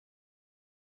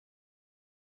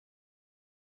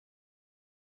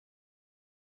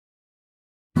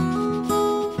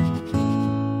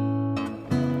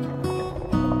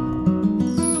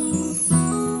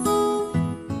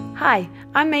Hi,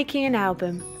 I'm making an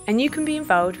album and you can be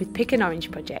involved with Pick an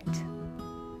Orange project.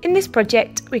 In this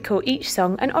project, we call each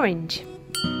song an orange.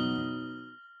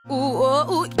 Ooh, oh,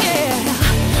 ooh, yeah.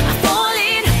 I fall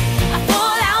in, I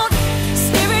fall out,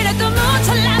 staring at the moon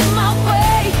to light my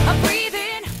way. I breathe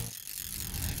in.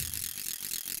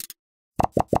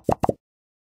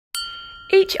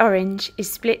 Each orange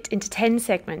is split into 10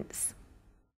 segments.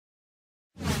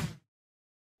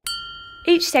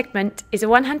 Each segment is a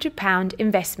 £100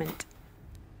 investment.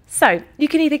 So, you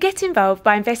can either get involved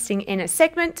by investing in a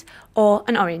segment or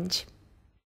an orange.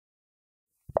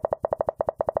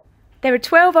 There are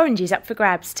 12 oranges up for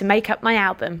grabs to make up my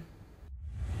album.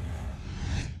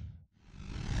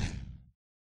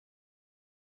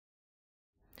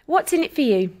 What's in it for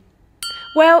you?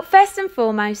 Well, first and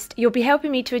foremost, you'll be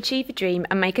helping me to achieve a dream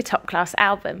and make a top-class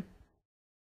album.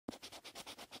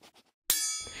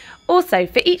 Also,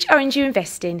 for each orange you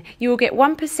invest in, you will get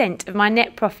 1% of my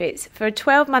net profits for a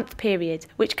 12-month period,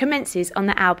 which commences on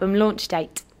the album launch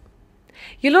date.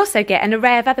 You'll also get an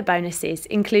array of other bonuses,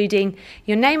 including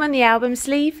your name on the album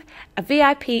sleeve, a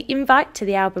VIP invite to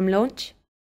the album launch.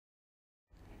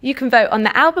 You can vote on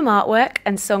the album artwork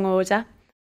and song order.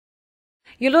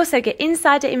 You'll also get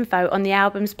insider info on the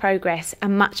album's progress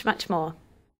and much, much more.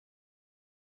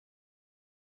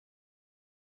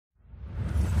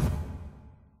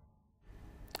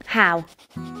 How?